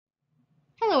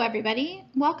Hello everybody,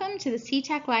 welcome to the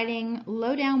CTEC Lighting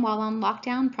Lowdown While on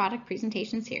Lockdown product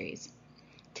presentation series.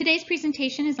 Today's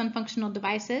presentation is on Functional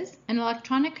Devices, an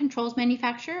electronic controls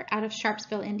manufacturer out of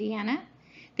Sharpsville, Indiana.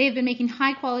 They have been making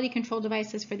high quality control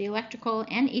devices for the electrical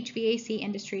and HVAC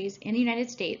industries in the United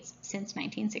States since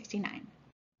 1969.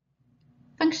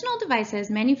 Functional Devices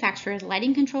manufactures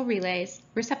lighting control relays,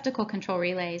 receptacle control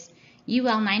relays,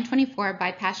 UL924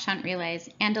 bypass shunt relays,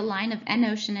 and a line of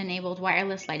EnOcean enabled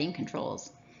wireless lighting controls.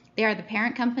 They are the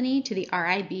parent company to the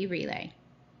RIB relay.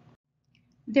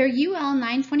 Their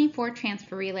UL924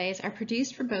 transfer relays are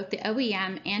produced for both the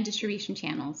OEM and distribution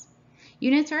channels.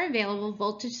 Units are available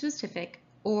voltage specific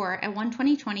or at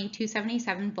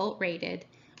 120/277 volt rated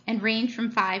and range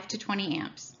from 5 to 20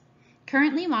 amps.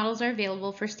 Currently, models are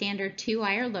available for standard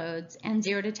 2-wire loads and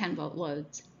 0 to 10 volt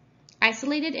loads.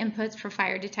 Isolated inputs for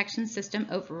fire detection system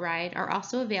override are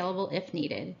also available if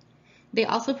needed. They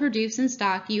also produce and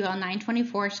stock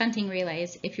UL924 shunting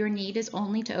relays if your need is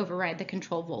only to override the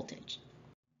control voltage.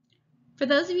 For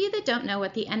those of you that don't know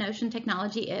what the EnOcean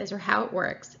technology is or how it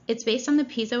works, it's based on the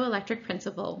piezoelectric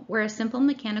principle where a simple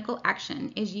mechanical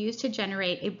action is used to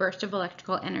generate a burst of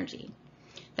electrical energy.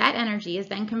 That energy is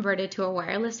then converted to a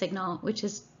wireless signal, which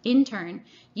is in turn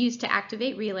used to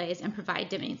activate relays and provide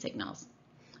dimming signals.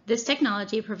 This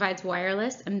technology provides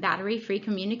wireless and battery-free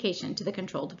communication to the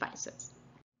control devices.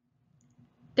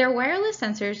 Their wireless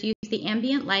sensors use the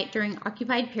ambient light during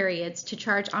occupied periods to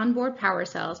charge onboard power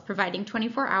cells, providing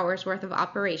 24 hours worth of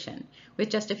operation with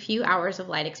just a few hours of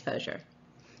light exposure.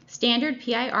 Standard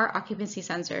PIR occupancy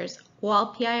sensors, wall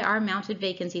PIR mounted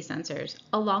vacancy sensors,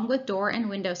 along with door and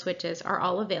window switches are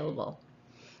all available.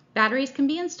 Batteries can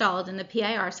be installed in the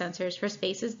PIR sensors for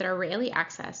spaces that are rarely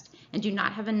accessed and do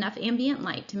not have enough ambient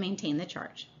light to maintain the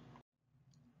charge.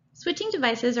 Switching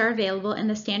devices are available in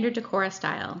the standard Decora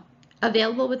style,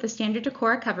 available with the standard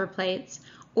Decora cover plates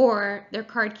or their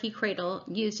card key cradle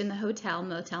used in the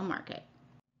hotel-motel market.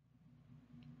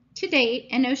 To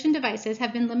date, EnOcean devices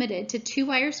have been limited to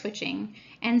 2-wire switching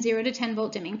and 0 to 10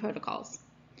 volt dimming protocols.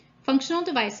 Functional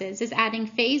Devices is adding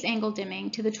phase angle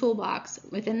dimming to the toolbox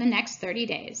within the next 30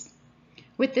 days.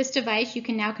 With this device, you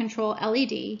can now control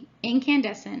LED,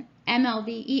 incandescent,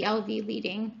 MLV, ELV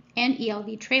leading, and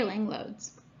ELV trailing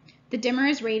loads. The dimmer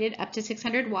is rated up to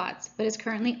 600 watts, but is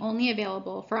currently only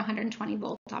available for 120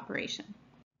 volt operation.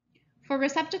 For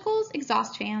receptacles,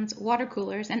 exhaust fans, water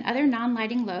coolers, and other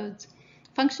non-lighting loads,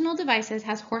 Functional Devices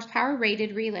has horsepower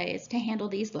rated relays to handle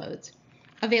these loads.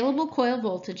 Available coil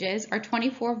voltages are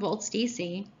 24 volts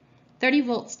DC, 30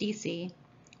 volts DC,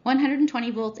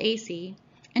 120 volts AC,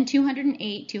 and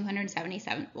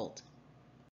 208/277 volt.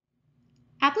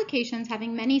 Applications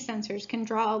having many sensors can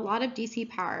draw a lot of DC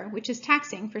power, which is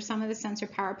taxing for some of the sensor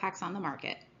power packs on the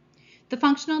market. The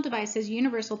Functional Devices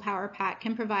Universal Power Pack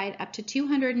can provide up to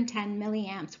 210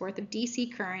 milliamps worth of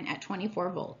DC current at 24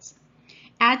 volts.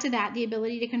 Add to that the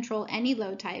ability to control any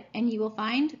load type, and you will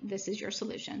find this is your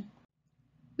solution.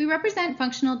 We represent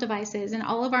Functional Devices in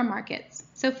all of our markets,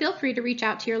 so feel free to reach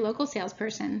out to your local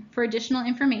salesperson for additional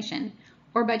information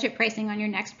or budget pricing on your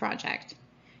next project.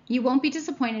 You won't be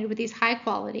disappointed with these high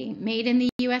quality, made in the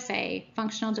USA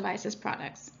Functional Devices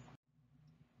products.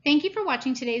 Thank you for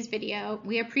watching today's video.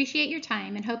 We appreciate your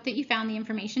time and hope that you found the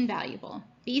information valuable.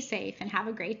 Be safe and have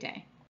a great day.